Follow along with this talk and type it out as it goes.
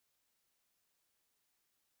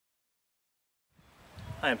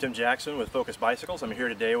Hi, I'm Tim Jackson with Focus Bicycles. I'm here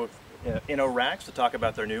today with INNO racks to talk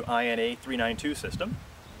about their new INA392 system.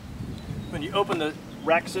 When you open the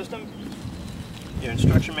rack system, your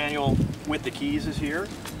instruction manual with the keys is here,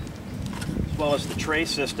 as well as the tray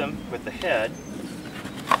system with the head.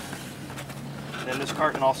 And then this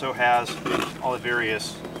carton also has all the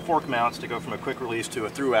various fork mounts to go from a quick release to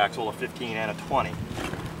a through axle, a 15 and a 20.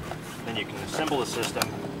 Then you can assemble the system,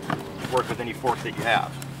 work with any fork that you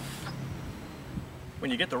have. When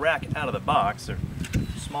you get the rack out of the box, there's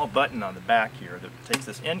a small button on the back here that takes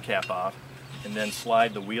this end cap off and then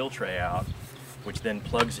slide the wheel tray out, which then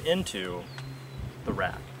plugs into the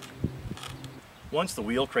rack. Once the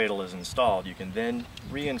wheel cradle is installed, you can then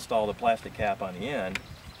reinstall the plastic cap on the end,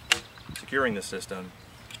 securing the system,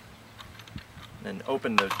 and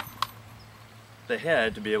open the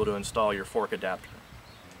head to be able to install your fork adapter.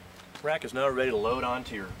 The rack is now ready to load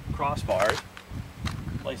onto your crossbars.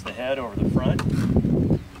 Place the head over the front.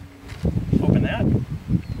 Open that.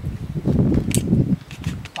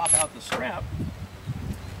 Pop out the strap.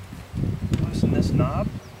 Loosen this knob.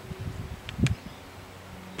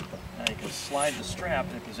 Now you can slide the strap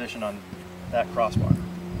into position on that crossbar.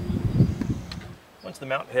 Once the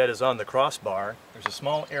mount head is on the crossbar, there's a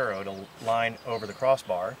small arrow to line over the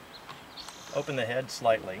crossbar. Open the head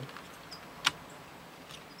slightly.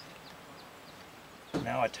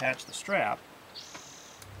 Now attach the strap.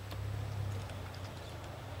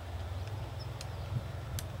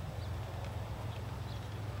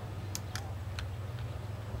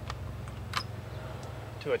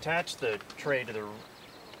 To attach the tray to the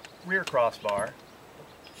rear crossbar,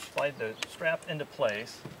 slide the strap into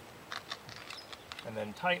place and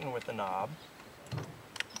then tighten with the knob.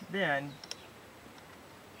 Then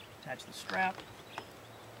attach the strap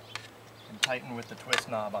and tighten with the twist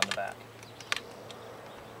knob on the back.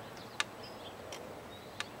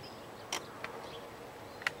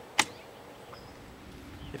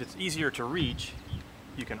 If it's easier to reach,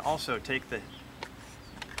 you can also take the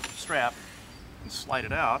strap and slide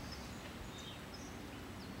it out.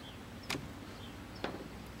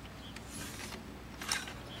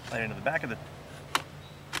 Slide it into the back of the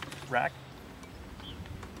rack.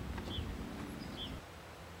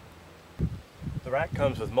 The rack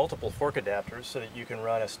comes with multiple fork adapters so that you can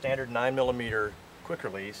run a standard 9mm quick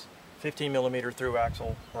release, 15mm through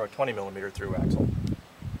axle, or a 20mm through axle.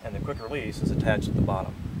 And the quick release is attached at the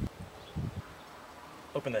bottom.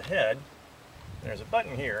 Open the head. There's a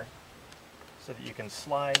button here so that you can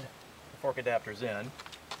slide the fork adapters in.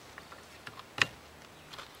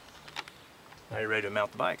 Now you're ready to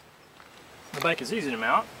mount the bike. The bike is easy to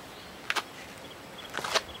mount.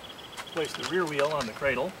 Place the rear wheel on the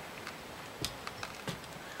cradle.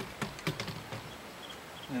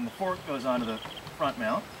 And then the fork goes onto the front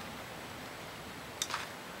mount.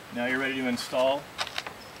 Now you're ready to install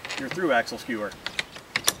your through axle skewer.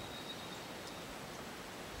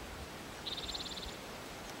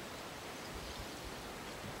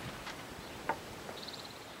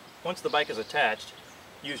 Once the bike is attached,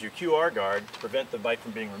 use your QR guard to prevent the bike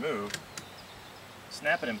from being removed.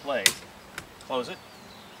 Snap it in place, close it.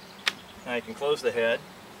 Now you can close the head,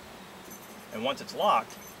 and once it's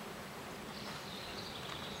locked,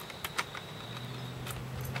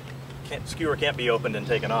 skewer can't be opened and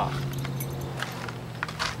taken off.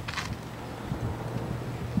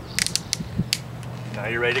 Now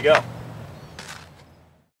you're ready to go.